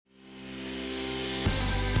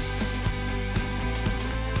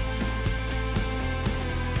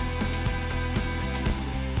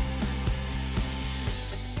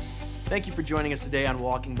Thank you for joining us today on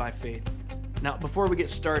Walking by Faith. Now, before we get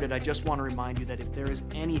started, I just want to remind you that if there is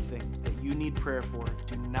anything that you need prayer for,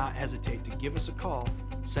 do not hesitate to give us a call,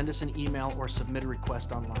 send us an email, or submit a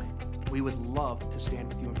request online. We would love to stand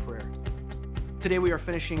with you in prayer. Today we are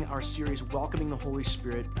finishing our series, Welcoming the Holy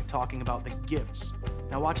Spirit, by talking about the gifts.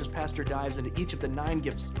 Now watch as Pastor dives into each of the 9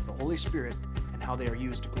 gifts of the Holy Spirit and how they are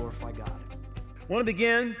used to glorify God. I want to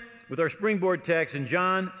begin with our springboard text in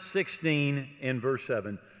John 16 and verse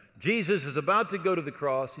 7. Jesus is about to go to the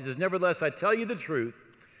cross. He says, "Nevertheless, I tell you the truth,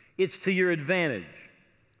 it's to your advantage."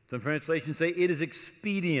 Some translations say, "It is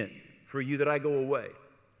expedient for you that I go away.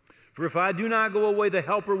 For if I do not go away, the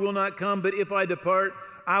Helper will not come, but if I depart,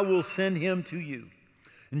 I will send him to you."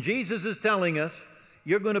 And Jesus is telling us,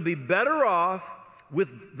 you're going to be better off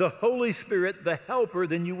with the Holy Spirit, the Helper,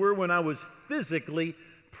 than you were when I was physically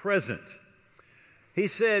present. He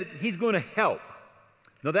said he's going to help.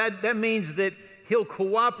 Now that means that he'll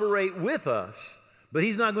cooperate with us, but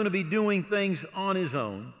he's not going to be doing things on his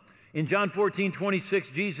own. In John 14:26,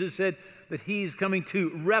 Jesus said that he's coming to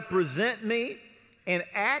represent me and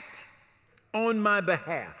act on my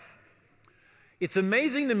behalf. It's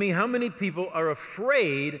amazing to me how many people are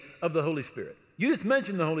afraid of the Holy Spirit. You just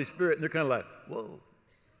mention the Holy Spirit, and they're kind of like, whoa.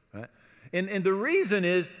 Right? And the reason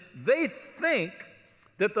is they think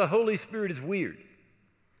that the Holy Spirit is weird.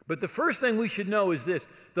 But the first thing we should know is this: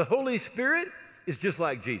 the Holy Spirit is just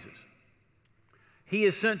like Jesus. He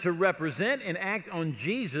is sent to represent and act on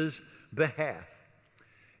Jesus' behalf.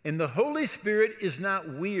 And the Holy Spirit is not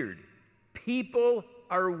weird. People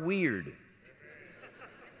are weird.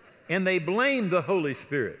 And they blame the Holy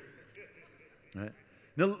Spirit. Right?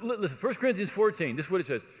 Now, listen, 1 Corinthians 14, this is what it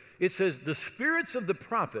says. It says, the spirits of the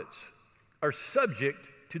prophets are subject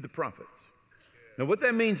to the prophets. Now, what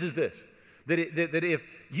that means is this: that if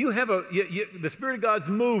you have the Spirit of God's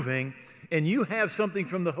moving and you have something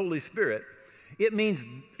from the Holy Spirit, it means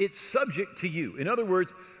it's subject to you. In other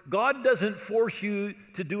words, God doesn't force you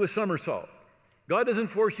to do a somersault. God doesn't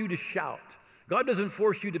force you to shout. God doesn't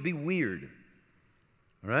force you to be weird.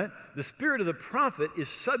 All right? The spirit of the prophet is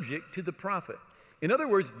subject to the prophet. In other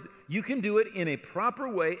words, you can do it in a proper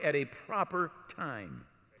way at a proper time.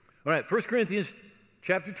 All right, 1 Corinthians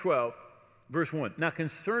chapter 12, verse 1. Now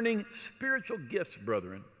concerning spiritual gifts,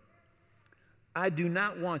 brethren, I do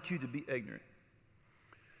not want you to be ignorant.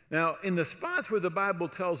 Now, in the spots where the Bible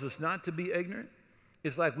tells us not to be ignorant,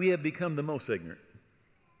 it's like we have become the most ignorant.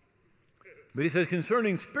 But he says,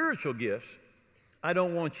 concerning spiritual gifts, I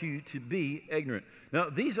don't want you to be ignorant. Now,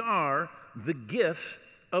 these are the gifts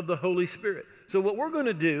of the Holy Spirit. So what we're going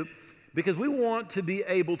to do, because we want to be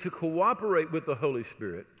able to cooperate with the Holy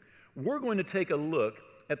Spirit, we're going to take a look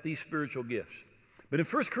at these spiritual gifts. But in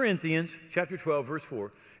 1 Corinthians chapter 12, verse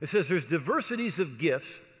 4, it says there's diversities of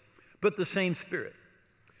gifts, but the same Spirit.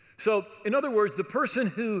 So, in other words, the person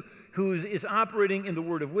who is operating in the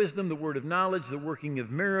word of wisdom, the word of knowledge, the working of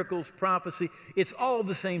miracles, prophecy, it's all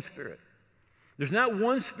the same Spirit. There's not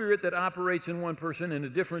one spirit that operates in one person and a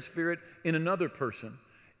different spirit in another person.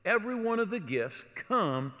 Every one of the gifts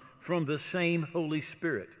come from the same Holy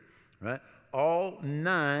Spirit, right? All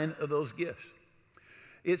 9 of those gifts.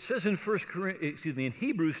 It says in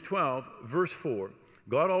Hebrews 12, verse 4,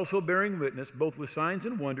 God also bearing witness, both with signs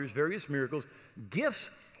and wonders, various miracles,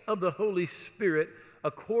 gifts of the Holy Spirit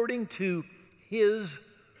according to his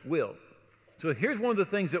will. So here's one of the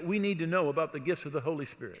things that we need to know about the gifts of the Holy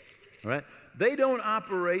Spirit. Right? They don't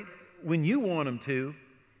operate when you want them to.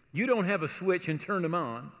 You don't have a switch and turn them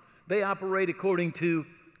on. They operate according to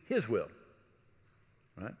his will.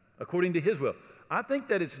 Right? According to his will. I think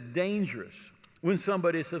that it's dangerous when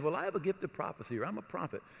somebody says, well, I have a gift of prophecy, or I'm a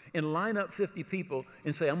prophet, and line up 50 people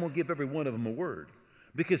and say, I'm going to give every one of them a word.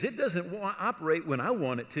 Because it doesn't operate when I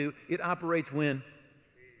want it to. It operates when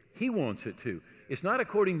he wants it to. It's not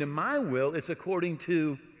according to my will. It's according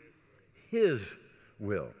to his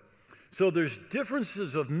will. So there's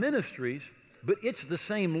differences of ministries, but it's the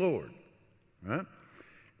same Lord, right?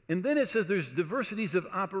 And then it says there's diversities of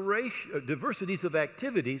diversities of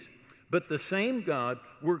activities, but the same God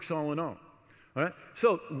works all in all. All right?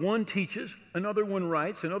 So one teaches, another one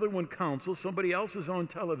writes, another one counsels, somebody else is on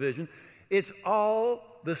television. It's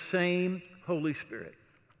all the same Holy Spirit,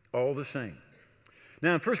 all the same.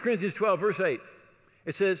 Now in 1 Corinthians 12, verse 8,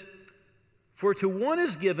 it says, for to one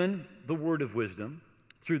is given the word of wisdom,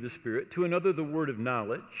 through the Spirit, to another the word of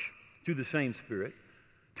knowledge through the same Spirit,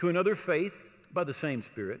 to another faith by the same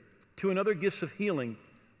Spirit, to another gifts of healing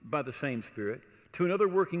by the same Spirit, to another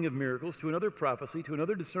working of miracles, to another prophecy, to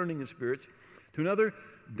another discerning of spirits, to another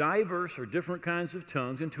diverse or different kinds of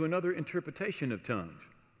tongues, and to another interpretation of tongues.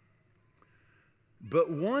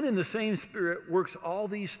 But one and the same Spirit works all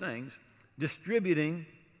these things, distributing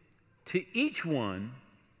to each one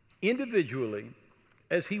individually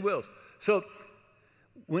as he wills. So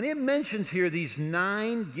when it mentions here these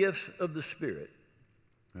 9 gifts of the Spirit,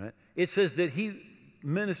 right, it says that he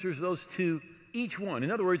ministers those to each one.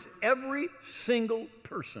 In other words, every single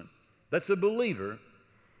person that's a believer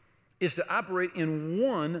is to operate in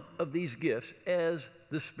one of these gifts as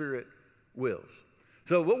the Spirit wills.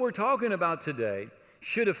 So what we're talking about today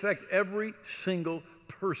should affect every single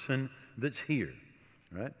person that's here,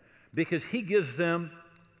 right? Because he gives them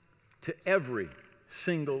to every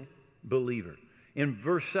single believer. In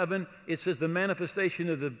verse 7, it says the manifestation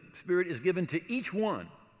of the Spirit is given to each one,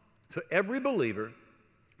 so every believer,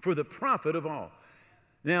 for the profit of all.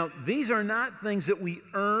 Now, these are not things that we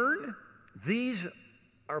earn. These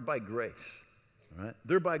are by grace, right?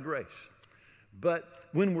 They're by grace. But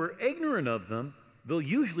when we're ignorant of them, they'll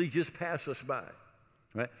usually just pass us by,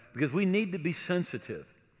 right? Because we need to be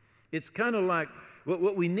sensitive. It's kind of like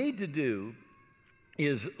what we need to do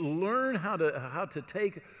is learn how to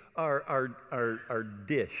take our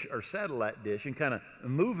dish, our satellite dish, and kind of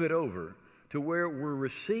move it over to where we're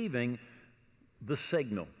receiving the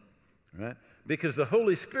signal, right? Because the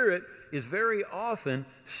Holy Spirit is very often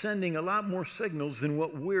sending a lot more signals than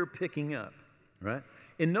what we're picking up, right?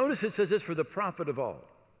 And notice it says this, for the profit of all.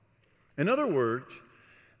 In other words,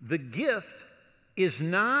 the gift is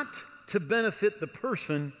not to benefit the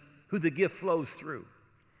person who the gift flows through.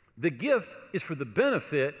 The gift is for the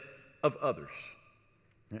benefit of others.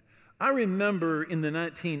 I remember in the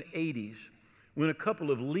 1980s when a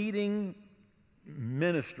couple of leading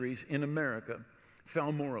ministries in America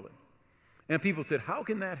fell morally. And people said, how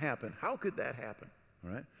can that happen? How could that happen?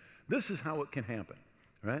 Right? This is how it can happen,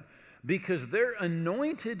 right? Because they're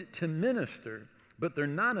anointed to minister, but they're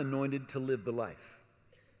not anointed to live the life.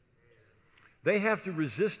 They have to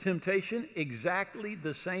resist temptation exactly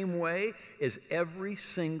the same way as every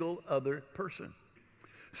single other person.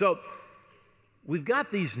 So we've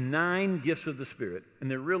got these 9 gifts of the Spirit,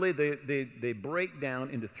 and they're really, they break down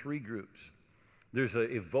into 3 groups. There's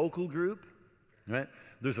a vocal group, right?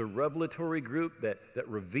 There's a revelatory group that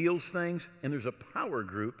reveals things, and there's a power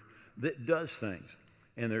group that does things.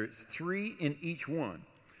 And there's 3 in each one.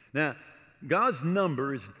 Now, God's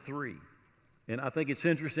number is 3. And I think it's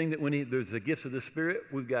interesting that when there's the gifts of the Spirit,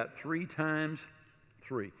 we've got 3 times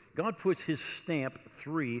 3. God puts his stamp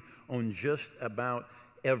 3 on just about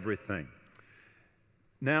everything.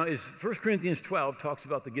 Now, as 1 Corinthians 12 talks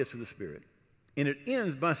about the gifts of the Spirit, and it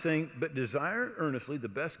ends by saying, but desire earnestly the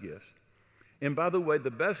best gifts. And by the way,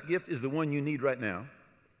 the best gift is the one you need right now.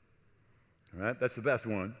 All right? That's the best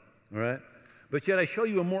one. All right? But yet I show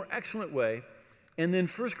you a more excellent way. And then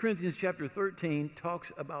 1 Corinthians chapter 13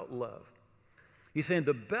 talks about love. He's saying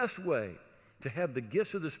the best way to have the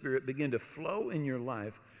gifts of the Spirit begin to flow in your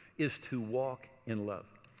life is to walk in love.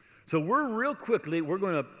 So we're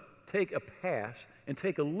going to take a pass and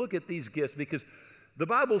take a look at these gifts because the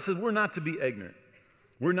Bible says we're not to be ignorant.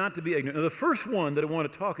 We're not to be ignorant. Now, the first one that I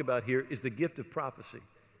want to talk about here is the gift of prophecy.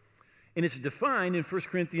 And it's defined in 1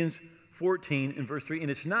 Corinthians 14 and verse 3,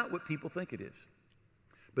 and it's not what people think it is.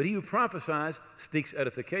 But he who prophesies speaks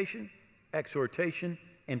edification, exhortation,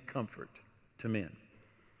 and comfort to men.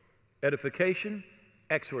 Edification,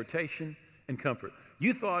 exhortation, and comfort.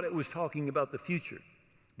 You thought it was talking about the future,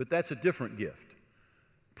 but that's a different gift.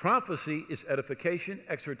 Prophecy is edification,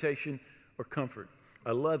 exhortation, or comfort.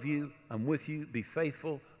 I love you. I'm with you. Be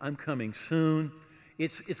faithful. I'm coming soon.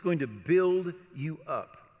 It's going to build you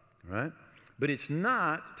up, right? But it's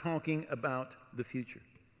not talking about the future,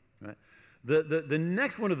 right? The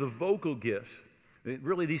next one of the vocal gifts,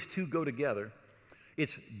 really these 2 go together.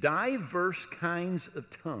 It's diverse kinds of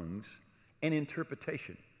tongues and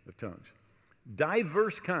interpretation of tongues.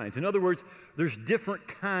 Diverse kinds. In other words, there's different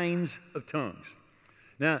kinds of tongues.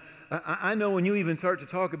 Now, I know when you even start to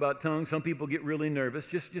talk about tongues, some people get really nervous.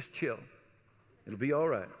 Just chill. It'll be all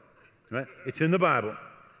right. Right? It's in the Bible.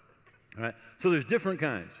 All right? So there's different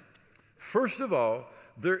kinds. First of all,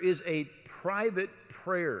 there is a private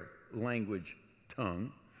prayer language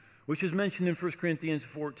tongue, which is mentioned in 1 Corinthians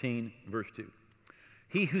 14, verse 2.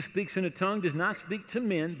 He who speaks in a tongue does not speak to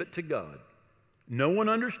men, but to God. No one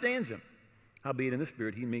understands him. Howbeit in the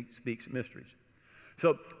Spirit he speaks mysteries.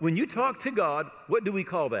 So when you talk to God, what do we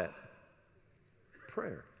call that?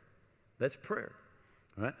 Prayer. That's prayer.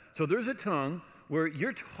 Right? So there's a tongue where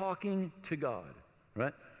you're talking to God.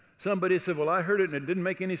 Right? Somebody said, well, I heard it and it didn't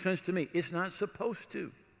make any sense to me. It's not supposed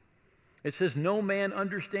to. It says no man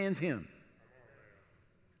understands him.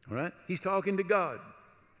 All right? He's talking to God.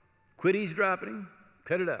 Quit eavesdropping.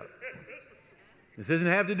 Cut it out. This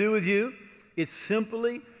doesn't have to do with you. It's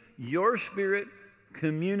simply your spirit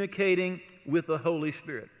communicating with the Holy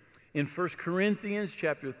Spirit. In 1 Corinthians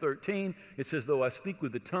chapter 13, it says, though I speak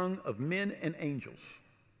with the tongue of men and angels.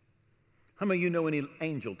 How many of you know any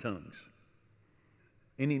angel tongues?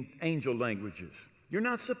 Any angel languages? You're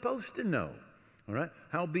not supposed to know, all right?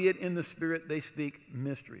 Howbeit in the Spirit they speak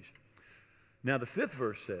mysteries. Now the 5th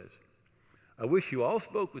verse says, I wish you all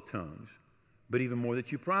spoke with tongues, but even more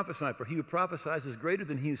that you prophesy. For he who prophesies is greater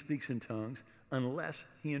than he who speaks in tongues, unless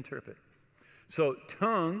he interpret. So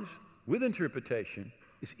tongues with interpretation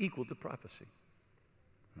is equal to prophecy.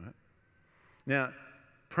 All right? Now,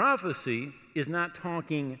 prophecy is not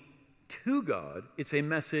talking to God. It's a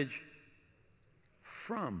message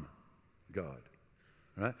from God.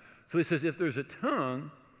 All right? So he says if there's a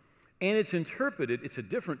tongue and it's interpreted, it's a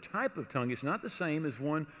different type of tongue. It's not the same as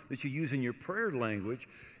one that you use in your prayer language,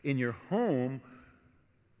 in your home,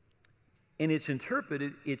 and it's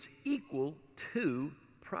interpreted, it's equal to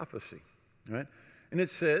prophecy. All right? And it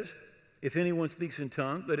says, if anyone speaks in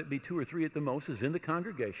tongues, let it be 2 or 3 at the most, is in the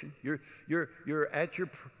congregation. You're at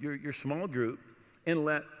your small group, and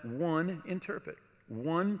let one interpret.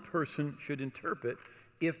 One person should interpret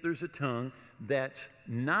if there's a tongue that's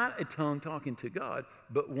not a tongue talking to God,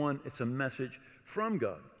 but one, it's a message from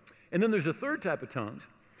God. And then there's a third type of tongues,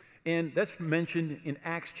 and that's mentioned in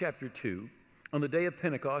Acts chapter 2. On the day of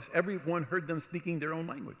Pentecost, everyone heard them speaking their own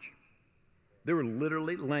language. There were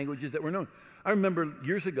literally languages that were known. I remember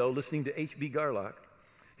years ago listening to H.B. Garlock.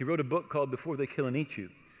 He wrote a book called Before They Kill and Eat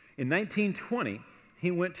You. In 1920,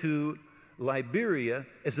 he went to Liberia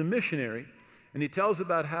as a missionary, and he tells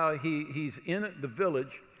about how he's in the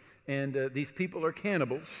village, and these people are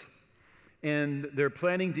cannibals, and they're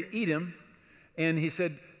planning to eat him. And he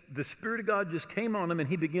said the Spirit of God just came on him, and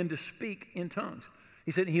he began to speak in tongues.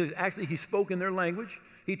 He said he spoke in their language.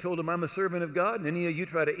 He told them, I'm a servant of God, and any of you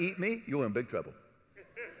try to eat me, you're in big trouble.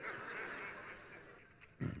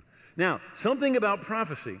 Now, something about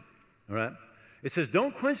prophecy, all right? It says,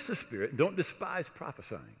 don't quench the Spirit, don't despise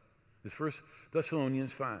prophesying. This 1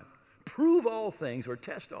 Thessalonians 5. Prove all things or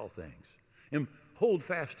test all things and hold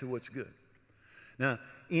fast to what's good. Now,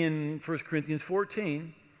 in 1 Corinthians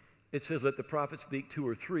 14, it says, let the prophet speak 2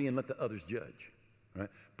 or 3 and let the others judge. Right?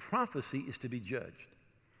 Prophecy is to be judged.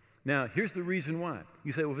 Now, here's the reason why.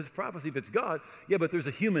 You say, well, if it's prophecy, if it's God, yeah, but there's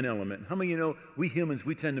a human element. How many of you know we humans,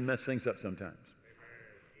 we tend to mess things up sometimes?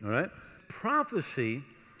 All right? Prophecy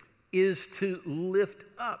is to lift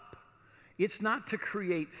up. It's not to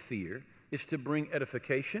create fear. It's to bring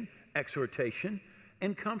edification, exhortation,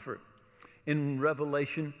 and comfort. In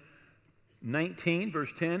Revelation 19,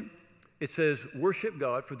 verse 10, it says, worship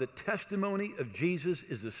God, for the testimony of Jesus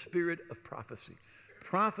is the spirit of prophecy.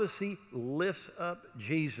 Prophecy lifts up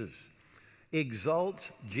Jesus,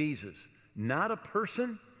 exalts Jesus. Not a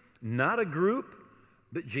person, not a group,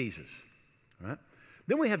 but Jesus. All right?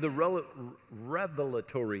 Then we have the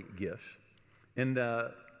revelatory gifts. And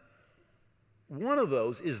one of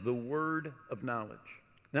those is the word of knowledge.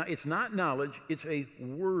 Now, it's not knowledge, it's a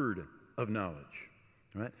word of knowledge.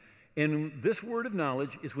 Right? And this word of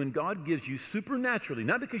knowledge is when God gives you supernaturally,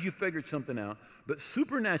 not because you figured something out, but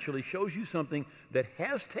supernaturally shows you something that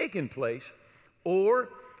has taken place or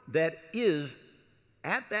that is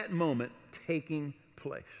at that moment taking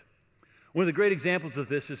place. One of the great examples of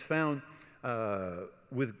this is found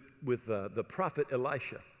with the prophet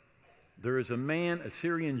Elisha. There is a man, a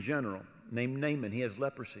Syrian general named Naaman. He has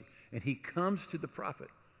leprosy, and he comes to the prophet.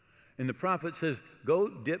 And the prophet says, go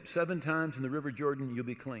dip 7 times in the river Jordan, you'll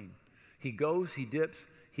be clean. He goes, he dips,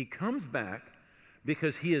 he comes back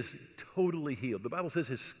because he is totally healed. The Bible says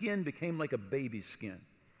his skin became like a baby's skin.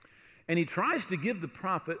 And he tries to give the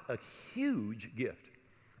prophet a huge gift,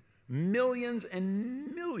 millions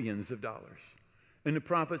and millions of dollars. And the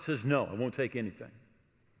prophet says, no, I won't take anything.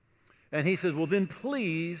 And he says, well, then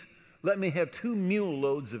please let me have 2 mule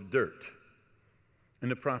loads of dirt.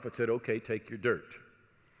 And the prophet said, okay, take your dirt.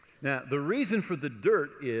 Now, the reason for the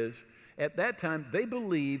dirt is, at that time, they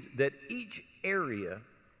believed that each area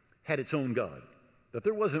had its own god, that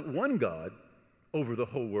there wasn't one God over the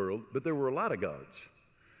whole world, but there were a lot of gods.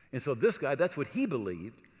 And so this guy, that's what he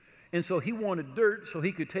believed. And so he wanted dirt so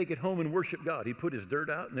he could take it home and worship God. He put his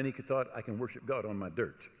dirt out, and then he thought, I can worship God on my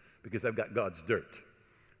dirt because I've got God's dirt,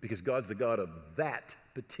 because God's the God of that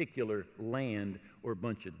particular land or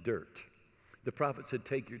bunch of dirt. The prophet said,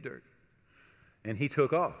 take your dirt. And he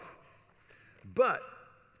took off. But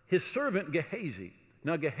his servant Gehazi,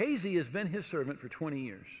 now Gehazi has been his servant for 20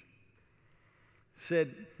 years,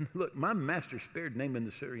 said, look, my master spared Naaman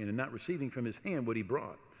the Syrian and not receiving from his hand what he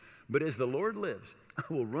brought. But as the Lord lives, I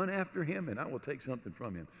will run after him and I will take something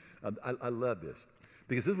from him. I love this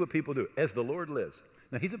Because this is what people do, as the Lord lives.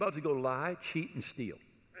 Now, he's about to go lie, cheat, and steal.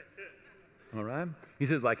 All right? He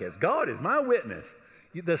says, like, as God is my witness.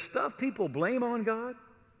 The stuff people blame on God,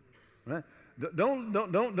 right?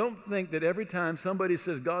 Don't think that every time somebody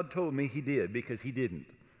says, God told me, he did, because he didn't.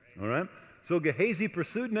 All right? So Gehazi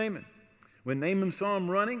pursued Naaman. When Naaman saw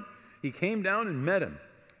him running, he came down and met him.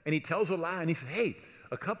 And he tells a lie, and he says, hey,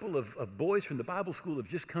 a couple of boys from the Bible school have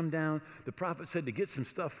just come down. The prophet said to get some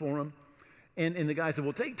stuff for them. And the guy said,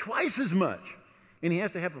 well, take twice as much. And he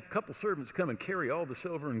has to have a couple servants come and carry all the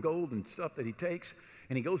silver and gold and stuff that he takes.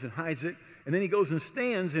 And he goes and hides it. And then he goes and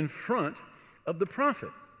stands in front of the prophet.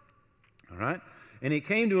 All right? And he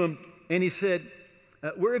came to him and he said,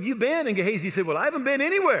 where have you been? And Gehazi said, well, I haven't been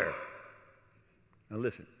anywhere. Now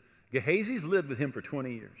listen, Gehazi's lived with him for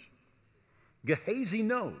 20 years. Gehazi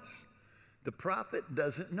knows the prophet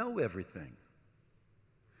doesn't know everything.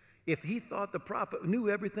 If he thought the prophet knew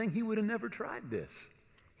everything, he would have never tried this.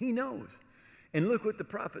 He knows. And look what the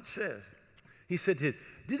prophet says. He said to him,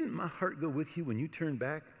 didn't my heart go with you when you turned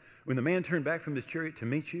back, when the man turned back from his chariot to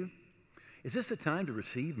meet you? Is this a time to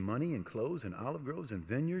receive money and clothes and olive groves and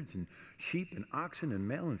vineyards and sheep and oxen and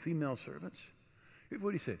male and female servants? Here's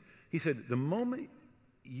what he said. He said, the moment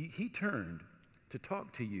he turned to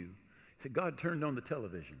talk to you, he said, God turned on the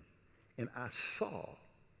television and I saw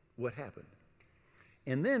what happened.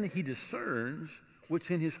 And then he discerns what's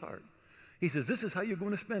in his heart. He says, this is how you're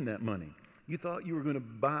going to spend that money. You thought you were going to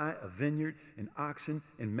buy a vineyard and oxen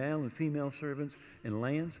and male and female servants and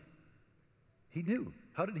lands? He knew.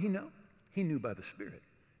 How did he know? He knew by the Spirit.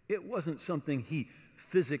 It wasn't something he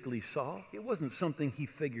physically saw. It wasn't something he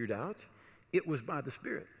figured out. It was by the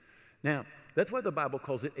Spirit. Now, that's why the Bible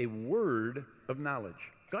calls it a word of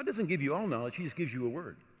knowledge. God doesn't give you all knowledge. He just gives you a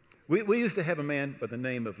word. We used to have a man by the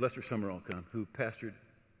name of Lester Summerall come who pastored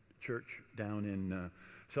church down in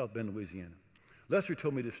South Bend, Louisiana. Lester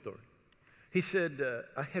told me this story. He said,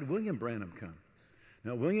 I had William Branham come.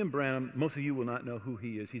 Now, William Branham, most of you will not know who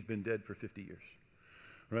he is. He's been dead for 50 years,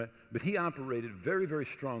 right? But he operated very, very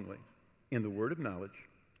strongly in the word of knowledge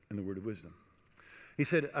and the word of wisdom. He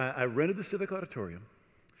said, I rented the Civic Auditorium.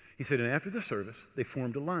 He said, and after the service, they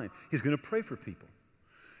formed a line. He's going to pray for people.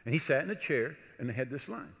 And he sat in a chair, and they had this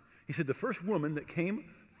line. He said, the first woman that came,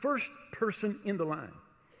 first person in the line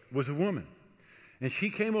was a woman. And she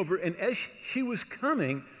came over, and as she was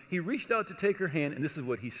coming, he reached out to take her hand, and this is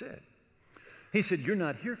what he said. He said, you're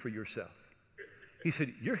not here for yourself. He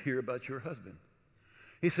said, you're here about your husband.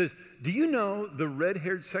 He says, do you know the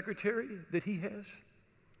red-haired secretary that he has?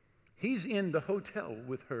 He's in the hotel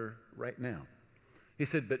with her right now. He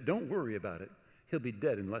said, but don't worry about it. He'll be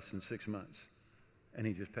dead in less than 6 months. And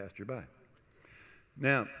he just passed her by.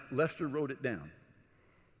 Now, Lester wrote it down.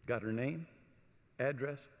 Got her name,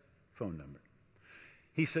 address, phone number.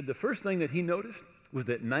 He said the first thing that he noticed was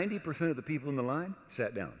that 90% of the people in the line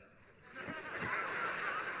sat down.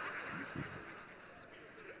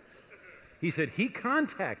 He said he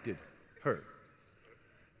contacted her.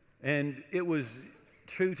 And it was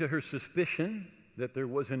true to her suspicion that there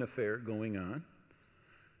was an affair going on.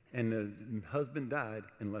 And the husband died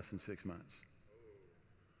in less than 6 months.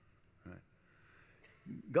 Right.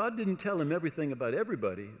 God didn't tell him everything about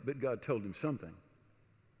everybody, but God told him something.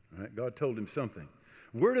 Right? God told him something.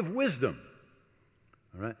 Word of wisdom.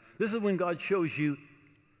 All right? This is when God shows you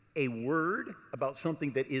a word about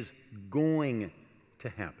something that is going to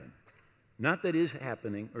happen. Not that is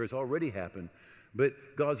happening or has already happened, but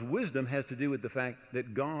God's wisdom has to do with the fact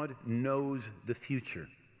that God knows the future.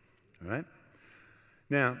 All right?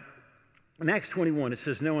 Now, in Acts 21, it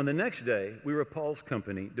says, now on the next day, we were Paul's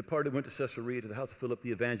company, departed, went to Caesarea to the house of Philip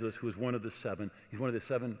the evangelist, who was one of the seven. He's one of the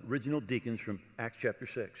 7 original deacons from Acts chapter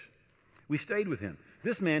 6. We stayed with him.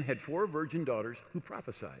 This man had 4 virgin daughters who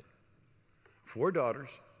prophesied. 4 daughters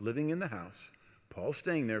living in the house. Paul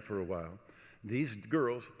staying there for a while. These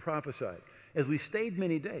girls prophesied. As we stayed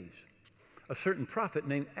many days, a certain prophet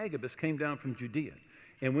named Agabus came down from Judea.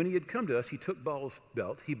 And when he had come to us, he took Paul's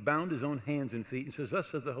belt, he bound his own hands and feet, and says,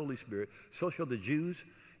 thus says the Holy Spirit, so shall the Jews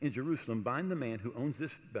in Jerusalem bind the man who owns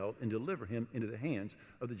this belt and deliver him into the hands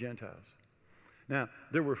of the Gentiles. Now,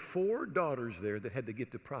 there were 4 daughters there that had the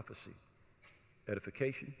gift of prophecy,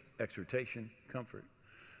 edification, exhortation, comfort.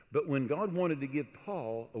 But when God wanted to give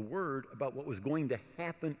Paul a word about what was going to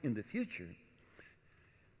happen in the future,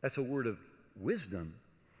 that's a word of wisdom,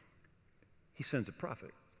 he sends a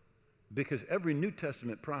prophet. Because every New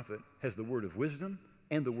Testament prophet has the word of wisdom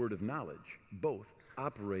and the word of knowledge, both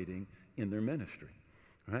operating in their ministry.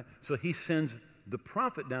 Right? So he sends the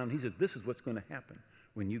prophet down. He says, this is what's going to happen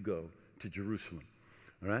when you go to Jerusalem.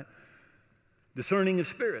 All right? Discerning of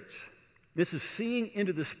spirits. This is seeing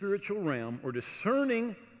into the spiritual realm or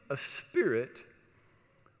discerning a spirit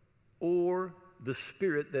or the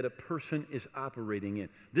spirit that a person is operating in.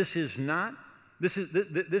 This is not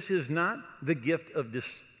the gift of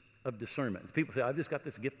discernment. People say, I've just got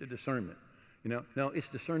this gift of discernment. No, it's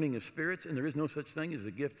discerning of spirits, and there is no such thing as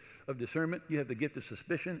the gift of discernment. You have the gift of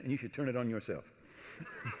suspicion, and you should turn it on yourself.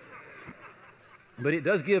 But it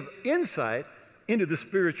does give insight into the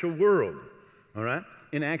spiritual world, all right?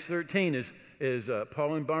 In Acts 13, as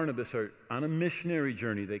Paul and Barnabas are on a missionary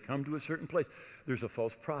journey, they come to a certain place. There's a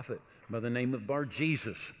false prophet by the name of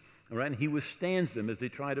Bar-Jesus, all right? And he withstands them as they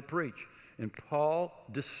try to preach. And Paul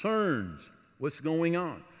discerns what's going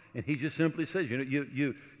on. And he just simply says,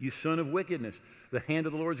 you son of wickedness, the hand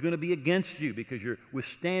of the Lord is going to be against you because you're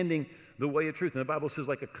withstanding the way of truth. And the Bible says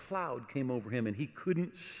like a cloud came over him and he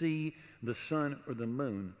couldn't see the sun or the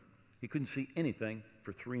moon. He couldn't see anything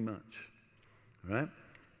for 3 months, all right?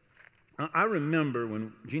 I remember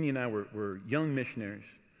when Jeannie and I were young missionaries,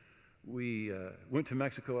 we went to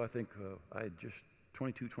Mexico. I think I had just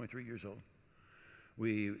 22, 23 years old.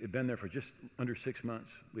 We had been there for just under 6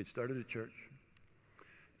 months. We had started a church.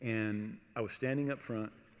 And I was standing up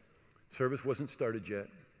front. Service wasn't started yet.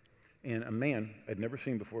 And a man I'd never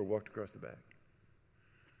seen before walked across the back.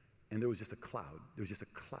 And there was just a cloud. There was just a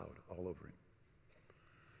cloud all over him.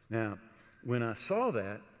 Now, when I saw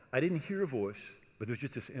that, I didn't hear a voice, but there was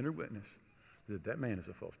just this inner witness that man is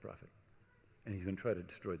a false prophet. And he's going to try to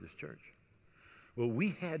destroy this church. Well,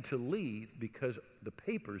 we had to leave because the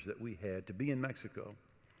papers that we had to be in Mexico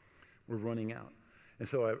were running out. And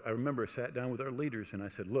so I remember I sat down with our leaders and I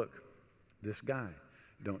said, look, this guy,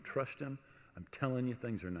 don't trust him. I'm telling you,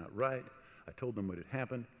 things are not right. I told them what had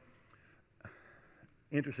happened.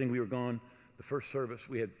 Interesting, we were gone. The first service,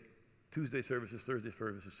 we had Tuesday services, Thursday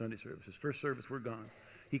services, Sunday services. First service, we're gone.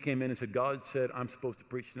 He came in and said, God said, I'm supposed to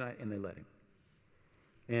preach tonight, and they let him.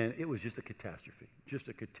 And it was just a catastrophe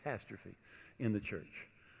in the church.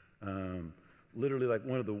 Literally like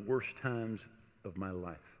one of the worst times of my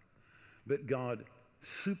life. But God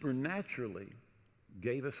supernaturally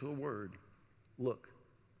gave us a word. Look,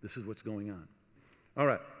 this is what's going on. All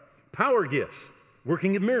right, power gifts,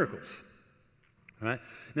 working of miracles. All right,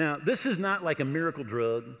 now this is not like a miracle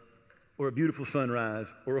drug or a beautiful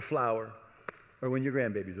sunrise or a flower or when your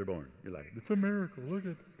grandbabies are born. You're like, it's a miracle, look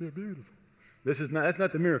at it, they're beautiful. That's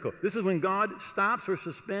not the miracle. This is when God stops or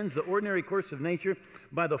suspends the ordinary course of nature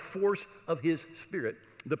by the force of his spirit,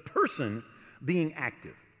 the person being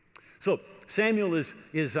active. So Samuel is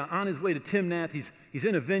on his way to Timnath. He's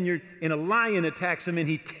in a vineyard, and a lion attacks him, and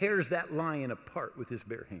he tears that lion apart with his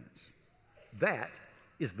bare hands. That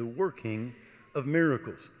is the working of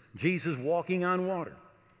miracles. Jesus walking on water.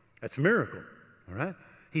 That's a miracle, all right?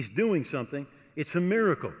 He's doing something. It's a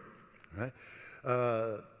miracle, all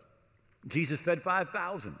right? Jesus fed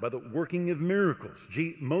 5,000 by the working of miracles.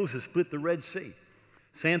 Moses split the Red Sea.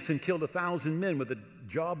 Samson killed 1,000 men with the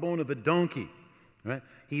jawbone of a donkey. Right?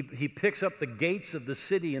 He picks up the gates of the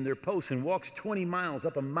city and their posts and walks 20 miles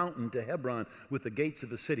up a mountain to Hebron with the gates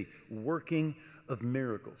of the city. Working of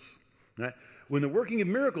miracles. Right? When the working of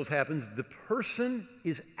miracles happens, the person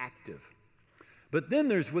is active. But then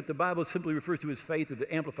there's what the Bible simply refers to as faith, or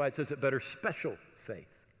the Amplified says it better, special faith.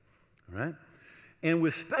 All right? And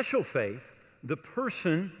with special faith, the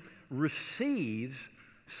person receives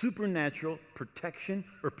supernatural protection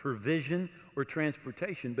or provision or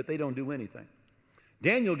transportation, but they don't do anything.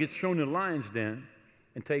 Daniel gets thrown in a lion's den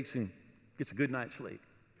and gets a good night's sleep.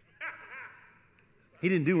 He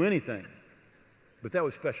didn't do anything, but that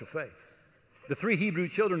was special faith. The 3 Hebrew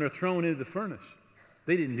children are thrown into the furnace.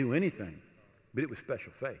 They didn't do anything, but it was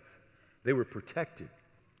special faith. They were protected.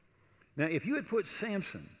 Now, if you had put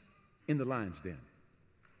Samson in the lion's den,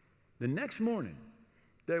 the next morning,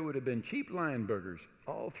 there would have been cheap lion burgers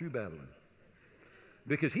all through Babylon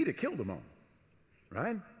because he'd have killed them all,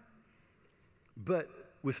 right? But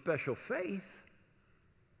with special faith,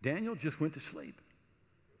 Daniel just went to sleep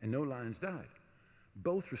and no lions died.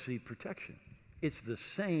 Both received protection. It's the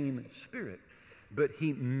same spirit, but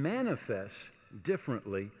he manifests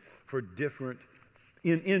differently for different,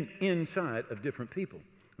 inside of different people,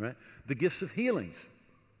 right? The gifts of healings.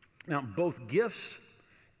 Now, both gifts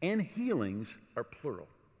and healings are plural,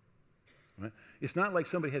 right? It's not like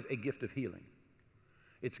somebody has a gift of healing.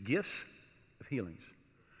 It's gifts of healings.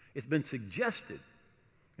 It's been suggested,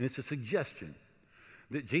 and it's a suggestion,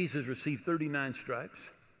 that Jesus received 39 stripes.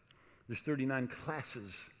 There's 39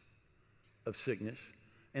 classes of sickness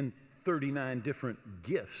and 39 different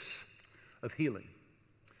gifts of healing.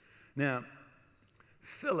 Now,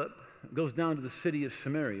 Philip goes down to the city of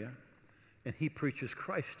Samaria, and he preaches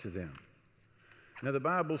Christ to them. Now, the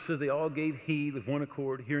Bible says they all gave heed with one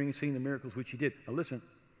accord, hearing and seeing the miracles which he did. Now, listen,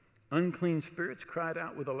 unclean spirits cried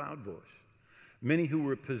out with a loud voice. Many who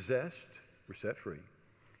were possessed were set free,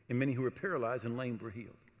 and many who were paralyzed and lame were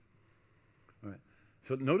healed. All right.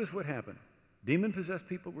 So notice what happened. Demon-possessed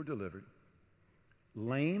people were delivered.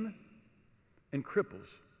 Lame and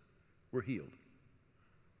cripples were healed.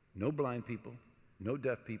 No blind people, no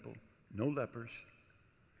deaf people, no lepers.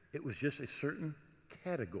 It was just a certain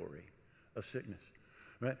category of sickness,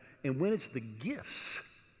 right? And when it's the gifts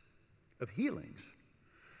of healings,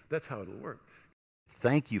 that's how it'll work.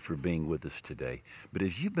 Thank you for being with us today. But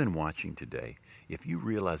as you've been watching today, if you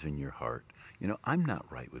realize in your heart, I'm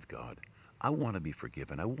not right with God. I want to be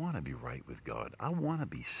forgiven. I want to be right with God. I want to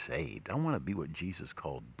be saved. I want to be what Jesus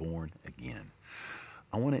called born again.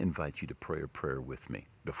 I want to invite you to pray a prayer with me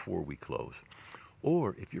before we close.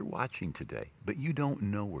 Or if you're watching today, but you don't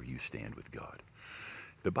know where you stand with God,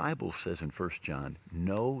 the Bible says in 1 John,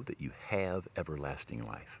 know that you have everlasting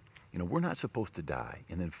life. We're not supposed to die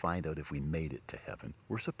and then find out if we made it to heaven.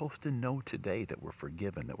 We're supposed to know today that we're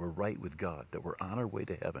forgiven, that we're right with God, that we're on our way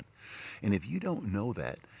to heaven. And if you don't know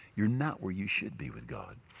that, you're not where you should be with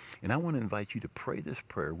God. And I want to invite you to pray this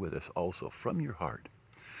prayer with us also from your heart.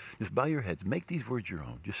 Just bow your heads. Make these words your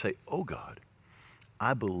own. Just say, oh God,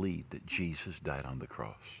 I believe that Jesus died on the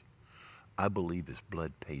cross. I believe his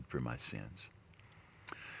blood paid for my sins.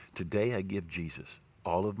 Today I give Jesus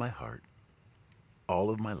all of my heart, all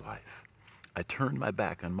of my life. I turn my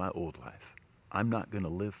back on my old life. I'm not going to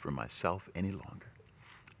live for myself any longer.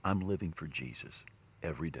 I'm living for Jesus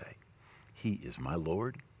every day. He is my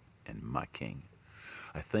Lord and my King.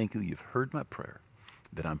 I thank you, you've heard my prayer,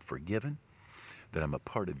 that I'm forgiven, that I'm a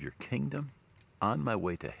part of your kingdom, on my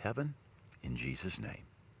way to heaven, in Jesus' name.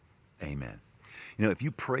 Amen. If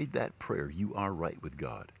you prayed that prayer, you are right with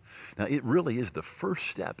God. Now, it really is the first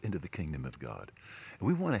step into the kingdom of God. And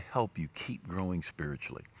we want to help you keep growing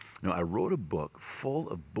spiritually. I wrote a book full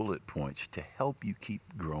of bullet points to help you keep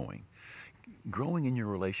growing in your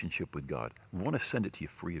relationship with God. We want to send it to you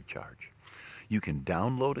free of charge. You can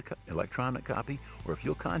download an electronic copy, or if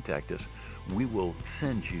you'll contact us, we will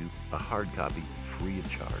send you a hard copy free of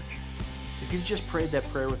charge. If you've just prayed that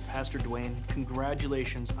prayer with Pastor Duane,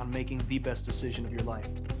 congratulations on making the best decision of your life.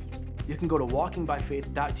 You can go to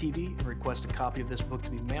walkingbyfaith.tv and request a copy of this book to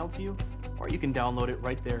be mailed to you, or you can download it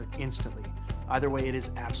right there instantly. Either way, it is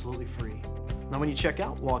absolutely free. Now, when you check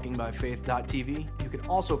out walkingbyfaith.tv, you can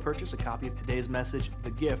also purchase a copy of today's message, The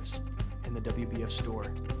Gifts, in the WBF store.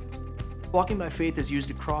 Walking by Faith is used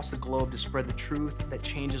across the globe to spread the truth that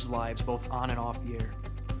changes lives both on and off the air.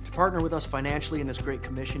 To partner with us financially in this great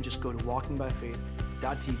commission, just go to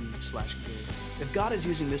walkingbyfaith.tv/give. If God is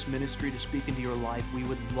using this ministry to speak into your life, we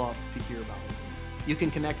would love to hear about it. You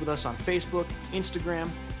can connect with us on Facebook, Instagram,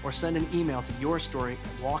 or send an email to your story at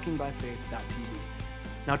walkingbyfaith.tv.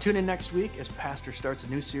 Now tune in next week as Pastor starts a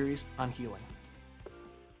new series on healing.